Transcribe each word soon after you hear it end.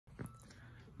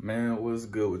Man, what's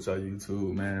good with y'all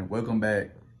YouTube, man? Welcome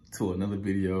back to another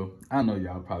video. I know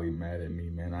y'all probably mad at me,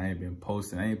 man. I ain't been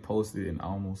posting. I ain't posted in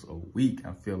almost a week.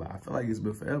 I feel like it's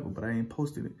been forever, but I ain't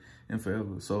posted it in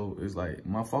forever. So it's like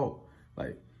my fault.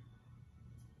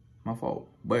 My fault.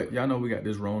 But y'all know we got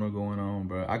this Rona going on,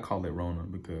 bro. I call it Rona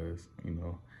because,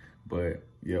 but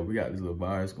yeah, we got this little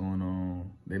virus going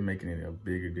on. They making it a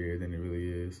bigger deal than it really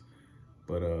is.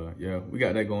 But yeah, we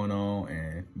got that going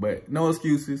on, but no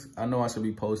excuses. I know I should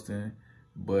be posting,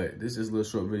 but this is a little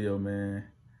short video, man.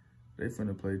 They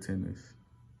finna play tennis.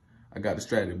 I got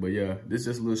distracted, but yeah, this is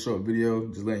just a little short video.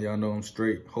 Just letting y'all know I'm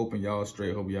straight. Hoping y'all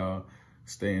straight. Hope y'all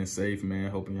staying safe,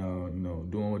 man. Hoping y'all,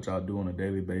 doing what y'all do on a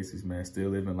daily basis, man.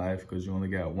 Still living life because you only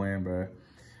got one, bro.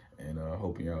 And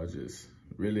hoping y'all just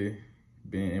really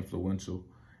being influential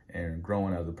and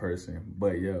growing as a person.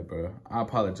 But yeah, bro, I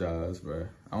apologize, bro.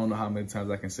 I don't know how many times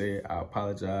I can say it. I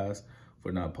apologize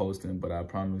for not posting, but I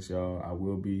promise y'all I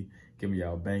will be giving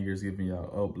y'all bangers, giving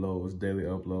y'all uploads, daily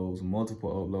uploads,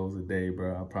 multiple uploads a day,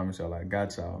 bro. I promise y'all I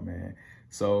got y'all, man.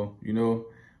 So,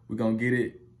 we're gonna get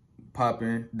it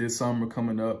popping this summer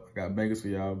coming up. I got bangers for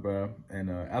y'all, bro. And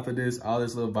after this, all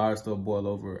this little virus stuff boil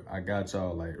over, I got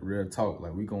y'all, like, real talk.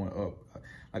 Like, we going up.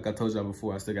 Like I told y'all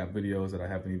before, I still got videos that I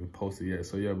haven't even posted yet.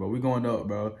 So yeah, bro, we going up,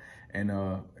 bro. And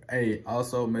hey,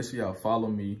 also make sure y'all follow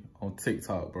me on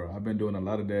TikTok, bro. I've been doing a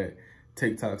lot of that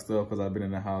TikTok stuff because I've been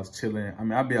in the house chilling. I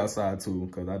mean, I'll be outside too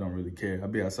because I don't really care. I'll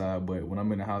be outside, but when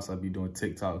I'm in the house, I'll be doing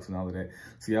TikToks and all of that.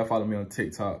 So y'all follow me on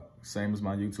TikTok, same as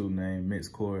my YouTube name,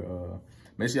 Mixcore.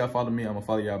 Make sure y'all follow me. I'm gonna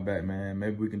follow y'all back, man.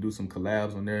 Maybe we can do some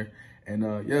collabs on there.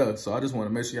 And yeah, so I just want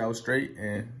to make sure y'all straight,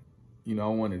 and I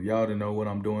wanted y'all to know what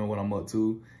I'm doing, what I'm up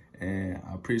to, and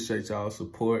I appreciate y'all's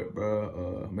support,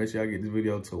 bro. Make sure y'all get this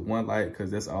video to 1 like,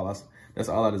 because that's all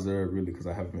I deserve, really, because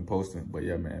I haven't been posting. But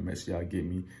yeah, man, make sure y'all get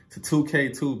me to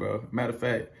 2K too, bro. Matter of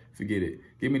fact, forget it.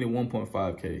 Give me the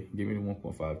 1.5K. Give me the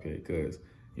 1.5K, because,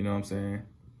 you know what I'm saying?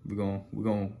 We're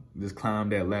gonna just climb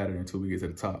that ladder until we get to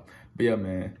the top. But yeah,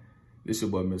 man, this your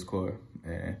boy, Mixcore,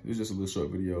 and this is just a little short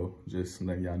video, just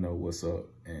letting y'all know what's up,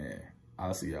 and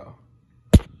I'll see y'all.